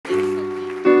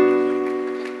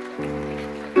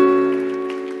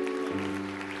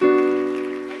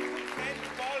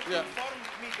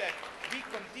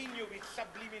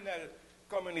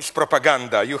is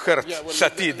propaganda. You heard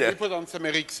Satie there. We put on some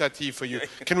Eric Satie for you.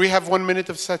 Can we have 1 minute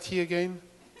of Satie again?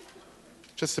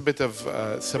 Just a bit of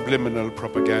subliminal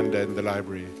propaganda in the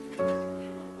library.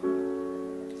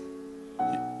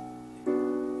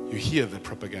 You hear the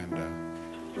propaganda.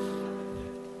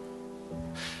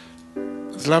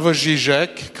 Slavoj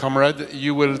Žižek, comrade,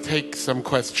 you will take some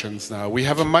questions now. We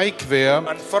have a mic there.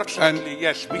 Unfortunately,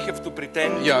 yes, we have to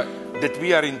pretend that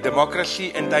we are in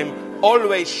democracy, and I'm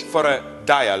always for a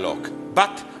dialogue.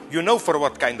 But you know for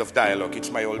what kind of dialogue,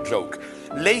 it's my old joke.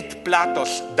 Late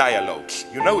Plato's dialogues,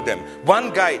 you know them.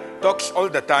 One guy talks all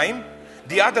the time,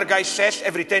 the other guy says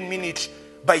every 10 minutes,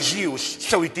 by Zeus,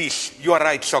 so it is, you are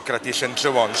right, Socrates, and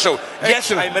so on. So,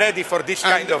 yes, I'm ready for this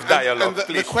kind of dialogue.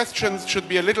 And the questions should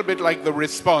be a little bit like the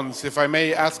response. If I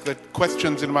may ask, the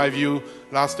questions, in my view,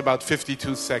 last about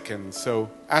 52 seconds. So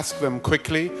ask them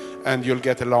quickly, and you'll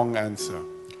get a long answer.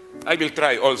 I will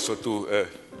try also to,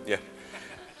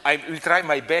 I will try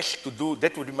my best to do,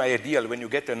 that would be my ideal, when you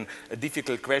get a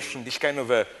difficult question, this kind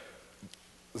of a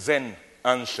Zen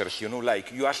answers, you know,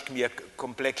 like you ask me a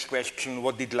complex question,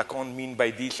 what did Lacan mean by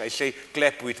this? I say,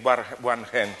 clap with one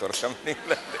hand or something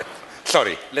like that.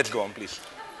 Sorry, let's go on, please.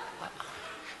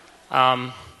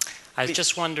 I was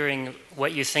just wondering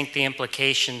what you think the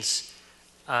implications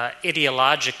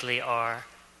ideologically are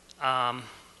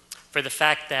for the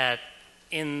fact that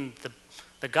in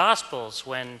the Gospels,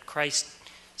 when Christ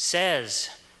says,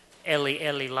 Eli,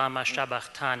 Eli, lama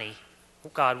sabachthani,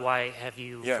 God, why have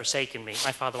you forsaken me?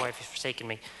 My Father, why have you forsaken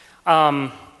me?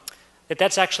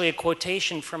 That's actually a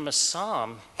quotation from a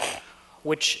psalm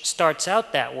which starts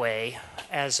out that way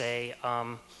as a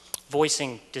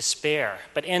voicing despair,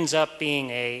 but ends up being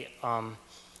a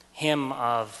hymn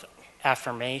of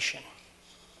affirmation.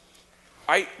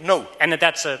 I know. And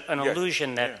that's an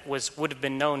allusion that would have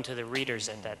been known to the readers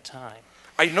at that time.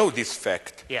 I know this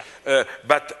fact. Yeah.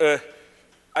 But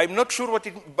I'm not sure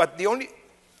but the only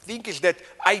thing is that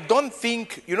I don't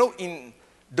think, you know, in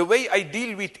the way I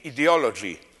deal with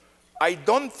ideology, I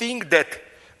don't think that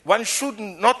one should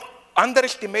not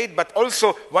underestimate, but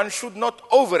also one should not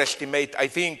overestimate, I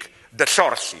think, the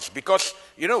sources. Because,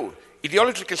 you know,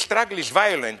 ideological struggle is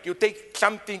violent. You take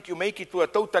something, you make it to a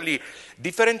totally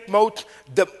different mode.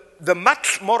 The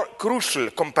much more crucial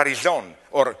comparison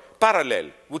or parallel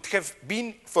would have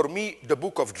been, for me, the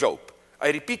book of Job.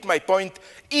 I repeat my point.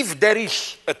 If there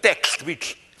is a text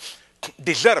which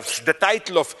deserves the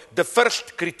title of the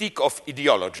first critique of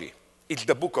ideology, it's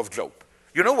the book of Job.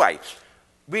 You know why?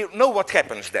 We know what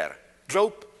happens there.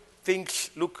 Job, things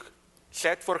look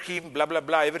sad for him, blah, blah,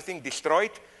 blah, everything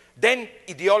destroyed. Then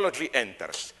ideology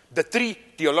enters, the three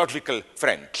theological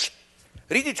friends.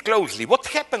 Read it closely. What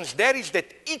happens there is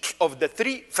that each of the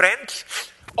three friends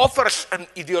offers an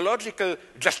ideological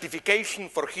justification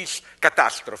for his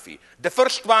catastrophe. The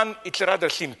first one, it's a rather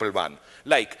simple one.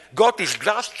 Like, God is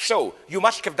just, so you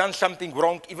must have done something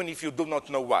wrong even if you do not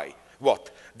know why.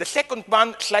 What? The second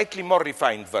one, slightly more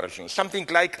refined version. Something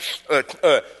like,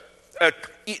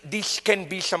 this can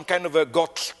be some kind of a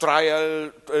God's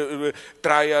trial,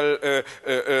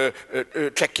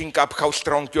 checking up how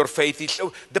strong your faith is.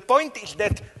 So the point is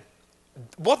that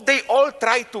what they all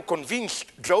try to convince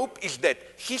Job is that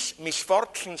his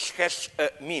misfortunes has a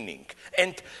meaning.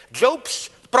 And Job's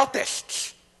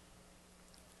protests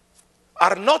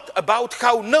are not about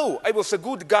how, no, I was a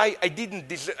good guy, I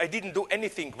didn't do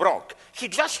anything wrong. He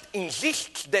just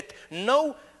insists that,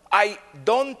 no, I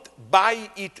don't buy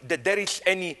it that there is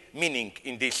any meaning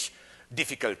in these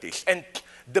difficulties. And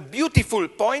the beautiful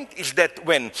point is that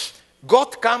when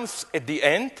God comes at the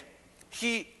end,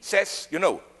 he says, you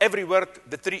know, every word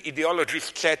the three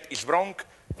ideologists said is wrong,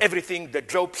 everything that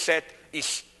Job said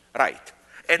is right.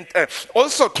 And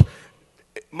also,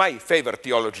 my favorite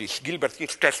theologist, Gilbert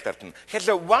H. Chesterton, has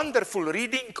a wonderful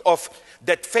reading of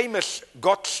that famous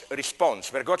God's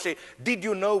response, where God says, did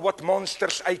you know what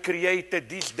monsters I created,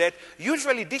 this, that?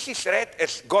 Usually this is read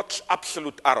as God's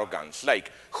absolute arrogance,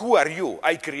 like, who are you?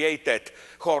 I created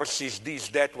horses, this,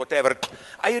 that, whatever.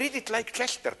 I read it like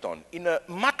Chesterton, in a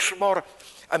much more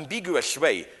ambiguous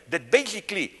way, that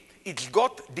basically it's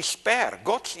God despair.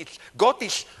 God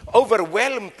is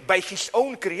overwhelmed by his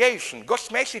own creation.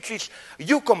 God's message is,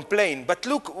 you complain, but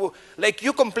look, like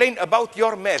you complain about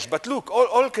your mess, but look,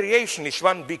 all creation is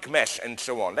one big mess, and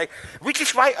so on. Like, which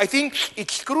is why I think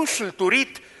it's crucial to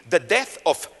read the death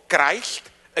of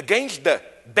Christ against the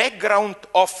background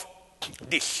of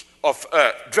this, of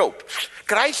Job.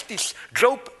 Christ is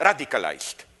Job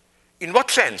radicalized. In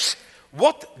what sense?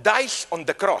 What dies on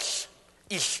the cross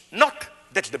is not,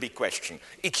 that's the big question,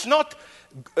 it's not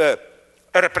a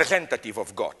representative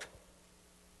of God.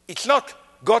 It's not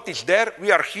God is there,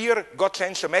 we are here, God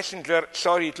sends a messenger,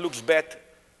 sorry, it looks bad,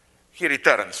 he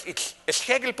returns. It's, as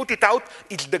Hegel put it out,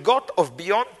 it's the God of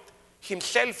beyond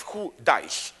himself who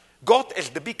dies. God as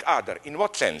the big other. In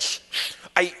what sense?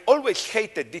 I always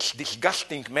hated this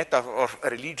disgusting metaphor of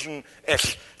religion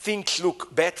as things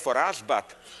look bad for us,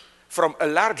 but from a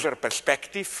larger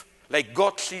perspective, like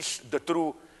God sees the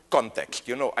true context.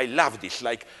 You know, I love this.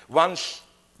 Like once,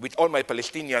 with all my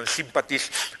Palestinian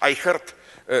sympathies, I heard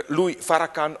Louis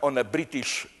Farrakhan on a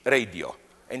British radio.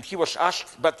 And he was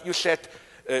asked, but you said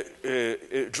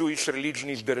Jewish religion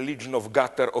is the religion of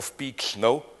gutter, of pigs,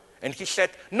 no? And he said,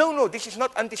 no, this is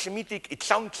not anti-Semitic, it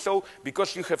sounds so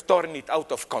because you have torn it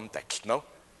out of context, no?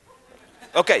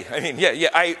 Okay, I mean,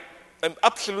 I am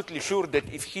absolutely sure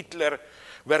that if Hitler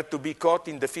were to be caught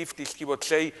in the 50s, he would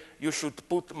say, you should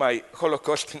put my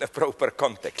Holocaust in a proper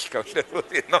context.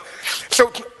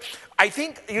 So I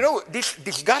think, you know, this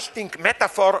disgusting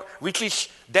metaphor, which is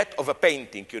that of a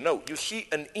painting, you know, you see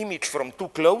an image from too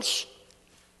close,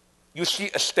 you see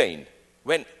a stain.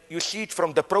 When you see it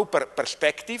from the proper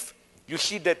perspective, you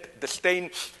see that the stain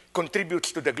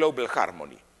contributes to the global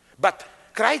harmony. But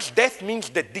Christ's death means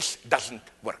that this doesn't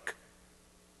work.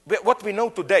 What we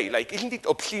know today, like, isn't it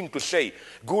obscene to say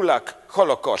Gulag,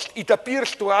 Holocaust? It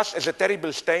appears to us as a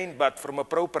terrible stain, but from a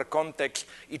proper context,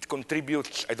 it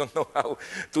contributes, I don't know how,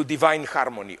 to divine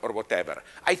harmony or whatever.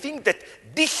 I think that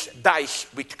this dies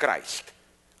with Christ.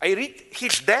 I read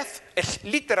his death as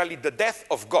literally the death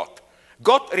of God.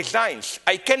 God resigns.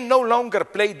 I can no longer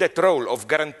play that role of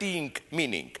guaranteeing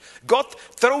meaning. God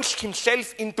throws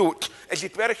himself into, as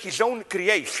it were, his own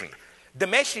creation. The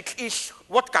message is,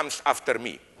 what comes after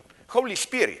me? Holy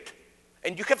Spirit.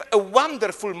 And you have a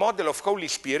wonderful model of Holy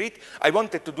Spirit. I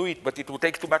wanted to do it, but it would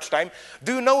take too much time.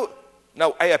 Do you know,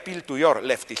 now I appeal to your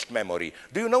leftist memory,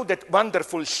 do you know that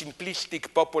wonderful,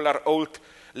 simplistic, popular, old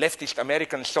leftist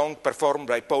American song performed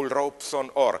by Paul Robeson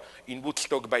or in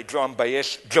Woodstock by Joan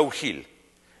Baez, Joe Hill?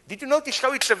 Did you notice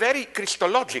how it's a very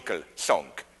Christological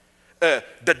song?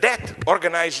 The death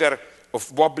organizer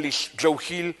of Wobbly's, Joe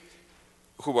Hill,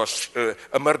 who was,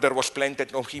 a murder was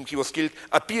planted on him, he was killed,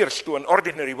 appears to an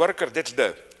ordinary worker, that's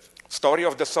the story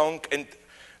of the song, and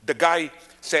the guy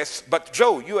says, but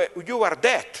Joe, you are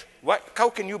dead, how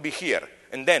can you be here?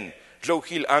 And then Joe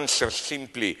Hill answers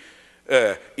simply,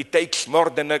 it takes more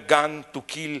than a gun to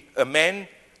kill a man.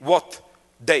 What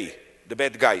they, the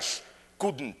bad guys,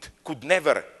 could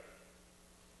never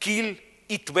kill,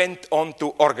 it went on to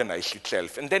organize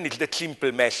itself. And then it's that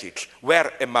simple message,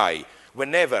 where am I?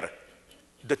 Whenever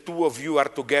the two of you are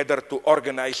together to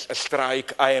organize a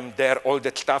strike, I am there, all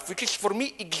that stuff, which is for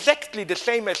me exactly the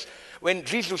same as when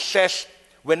Jesus says,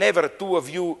 whenever two of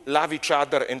you love each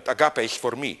other, and agape is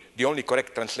for me, the only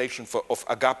correct translation of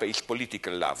agape is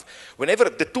political love. Whenever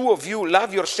the two of you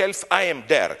love yourself, I am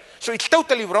there. So it's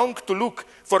totally wrong to look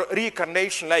for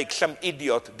reincarnation like some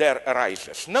idiot there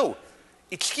arises. No,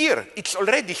 it's here, it's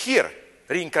already here,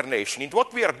 reincarnation, in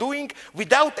what we are doing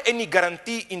without any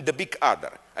guarantee in the big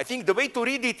other. I think the way to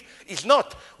read it is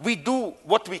not, we do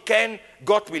what we can,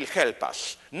 God will help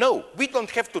us. No, we don't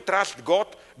have to trust God,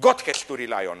 God has to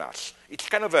rely on us. It's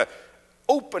kind of an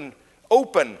open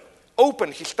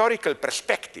historical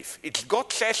perspective. It's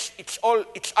God says, it's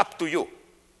up to you.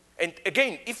 And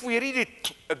again, if we read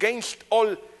it against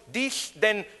all this,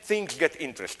 then things get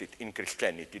interested in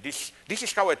Christianity. This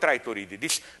is how I try to read it,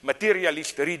 this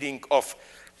materialist reading of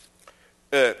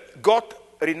God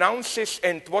renounces,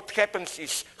 and what happens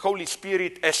is Holy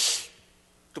Spirit as,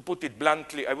 to put it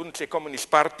bluntly, I wouldn't say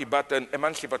Communist Party, but an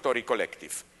emancipatory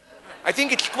collective. I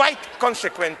think it's quite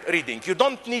consequent reading. You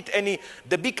don't need any,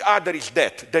 the big other is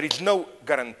dead. There is no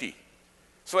guarantee.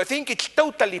 So I think it's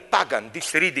totally pagan,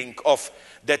 this reading of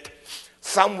that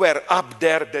somewhere up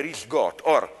there is God.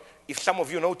 Or, if some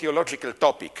of you know theological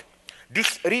topic,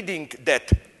 this reading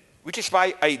that, which is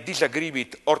why I disagree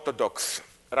with Orthodox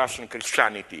Russian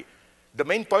Christianity. The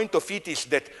main point of it is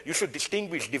that you should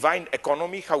distinguish divine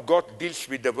economy, how God deals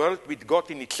with the world, with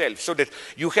God in itself, so that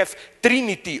you have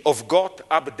Trinity of God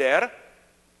up there,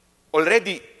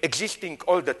 already existing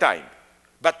all the time.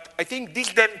 But I think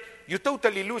this then, you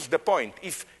totally lose the point.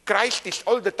 If Christ is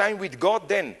all the time with God,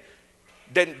 then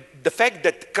the fact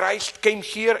that Christ came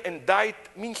here and died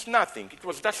means nothing. It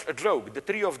was just a joke. The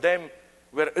three of them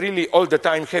were really all the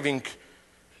time having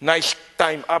nice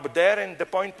time up there, and the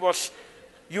point was,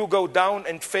 you go down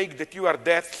and fake that you are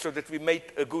dead so that we made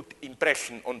a good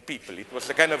impression on people. It was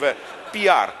a kind of a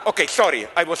PR. Okay, sorry,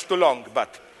 I was too long,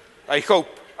 but I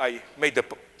hope I made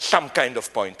some kind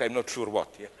of point. I'm not sure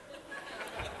what. Yeah.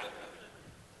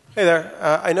 Hey there.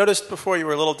 I noticed before you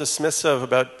were a little dismissive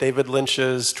about David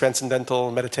Lynch's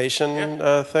transcendental meditation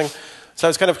thing. So I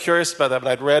was kind of curious about that, and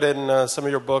I'd read in some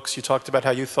of your books, you talked about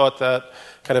how you thought that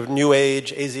kind of New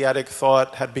Age Asiatic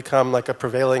thought had become like a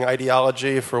prevailing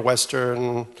ideology for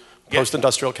Western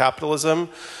post-industrial capitalism.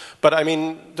 But I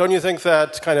mean, don't you think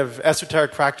that kind of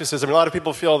esoteric practices, I mean, a lot of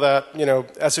people feel that, you know,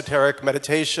 esoteric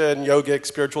meditation, yogic,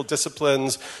 spiritual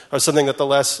disciplines are something that the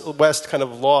West kind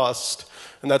of lost.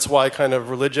 And that's why kind of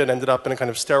religion ended up in a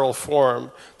kind of sterile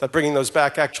form, that bringing those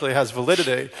back actually has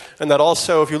validity. And that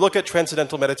also, if you look at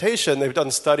transcendental meditation, they've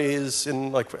done studies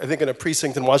in, like, I think in a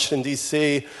precinct in Washington,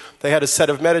 D.C., they had a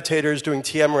set of meditators doing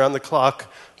TM around the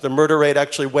clock. The murder rate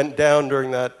actually went down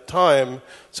during that time.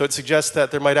 So it suggests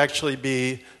that there might actually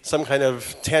be some kind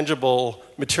of tangible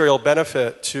material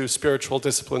benefit to spiritual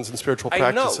disciplines and spiritual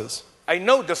practices. I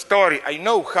know the story. I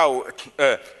know how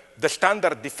the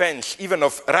standard defense, even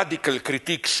of radical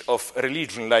critiques of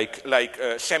religion, like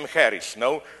Sam Harris,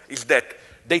 is that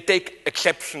they take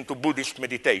exception to Buddhist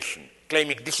meditation,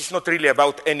 claiming this is not really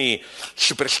about any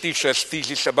superstitious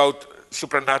thesis about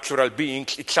supernatural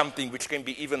beings. It's something which can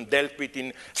be even dealt with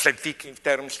in scientific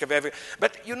terms, however.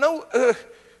 But you know,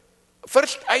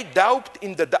 first I doubt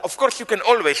of course you can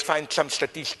always find some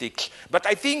statistics, but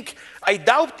I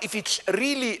doubt if it's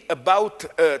really about,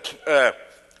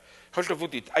 how should I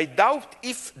put it? I doubt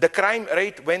if the crime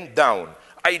rate went down.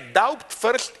 I doubt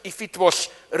first if it was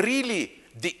really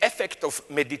the effect of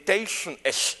meditation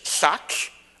as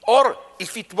such, or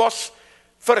if it was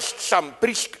first some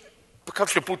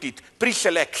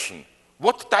pre-selection.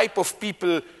 What type of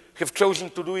people have chosen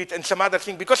to do it and some other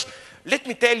thing. Because let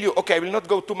me tell you, okay, I will not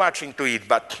go too much into it,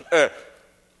 but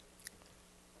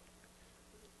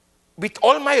with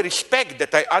all my respect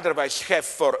that I otherwise have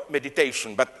for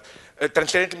meditation, but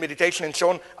transcendental meditation and so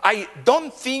on, I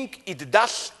don't think it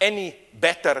does any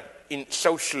better in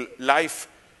social life,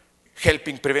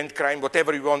 helping prevent crime,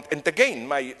 whatever you want. And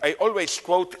again, I always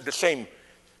quote the same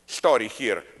story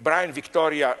here, Brian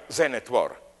Victoria Zen at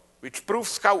War, which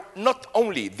proves how not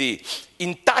only the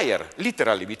entire,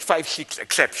 literally with 5-6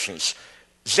 exceptions,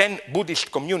 Zen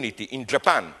Buddhist community in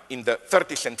Japan in the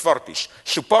 30s and 40s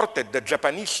supported the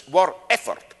Japanese war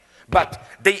effort, but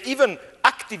they even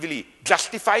actively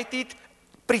justified it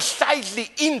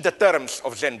precisely in the terms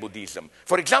of Zen Buddhism.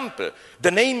 For example,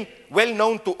 the name well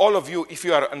known to all of you, if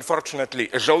you are unfortunately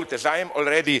as old as I am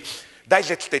already,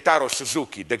 Daisetsu Taro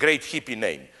Suzuki, the great hippie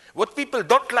name. What people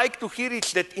don't like to hear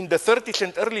is that in the 30s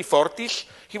and early 40s,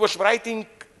 he was writing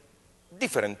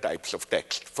different types of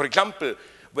text. For example,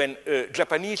 when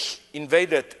Japanese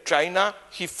invaded China,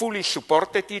 he fully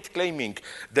supported it, claiming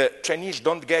the Chinese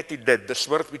don't get it, that the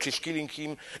sword which is killing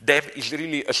them is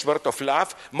really a sword of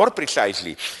love. More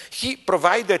precisely, he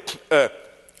provided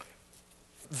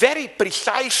very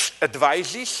precise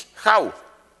advices how,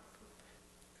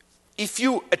 if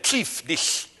you achieve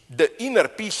this, the inner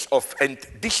peace of and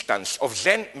distance of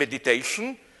Zen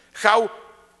meditation, how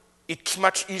it's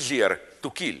much easier to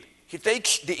kill. He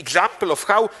takes the example of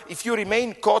how if you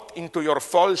remain caught into your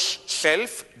false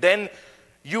self, then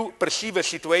you perceive a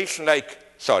situation like,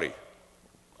 sorry,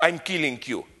 I'm killing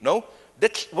you. No,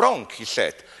 that's wrong, he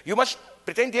said. You must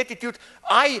pretend the attitude,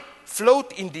 I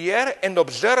float in the air and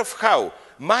observe how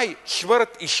my sword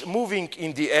is moving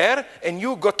in the air and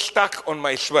you got stuck on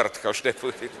my sword. How should I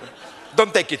put it?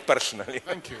 Don't take it personally.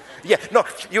 Thank you. Yeah, no,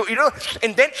 you know,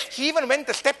 and then he even went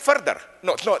a step further.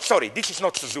 No, sorry, this is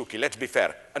not Suzuki, let's be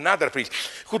fair. Another priest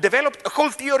who developed a whole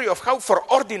theory of how for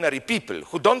ordinary people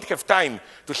who don't have time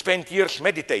to spend years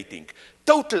meditating,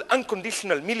 total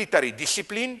unconditional military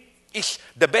discipline is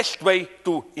the best way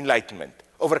to enlightenment,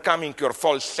 overcoming your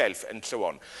false self and so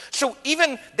on. So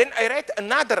even then I read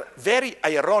another very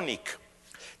ironic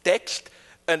text,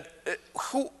 and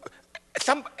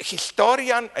some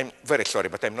historian, I'm very sorry,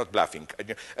 but I'm not bluffing,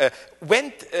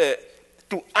 went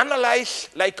to analyze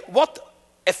like what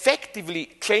effectively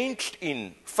changed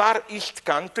in Far East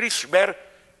countries where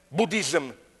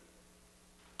Buddhism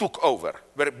took over,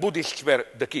 where Buddhists were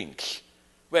the kings,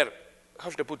 where, how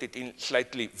should I put it in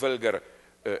slightly vulgar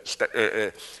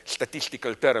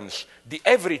statistical terms, the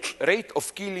average rate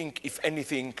of killing, if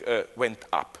anything, went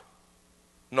up,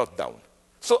 not down.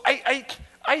 So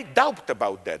I doubt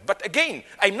about that. But again,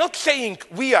 I'm not saying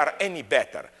we are any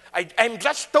better. I'm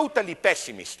just totally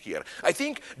pessimist here. I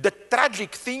think the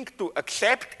tragic thing to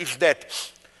accept is that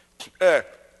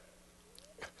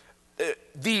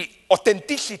the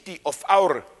authenticity of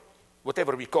our,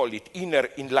 whatever we call it, inner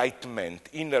enlightenment,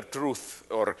 inner truth,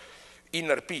 or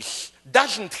inner peace,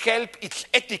 doesn't help, it's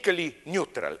ethically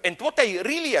neutral. And what I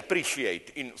really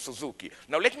appreciate in Suzuki,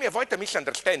 now let me avoid a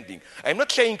misunderstanding. I'm not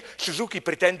saying Suzuki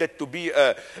pretended to be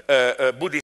a Buddhist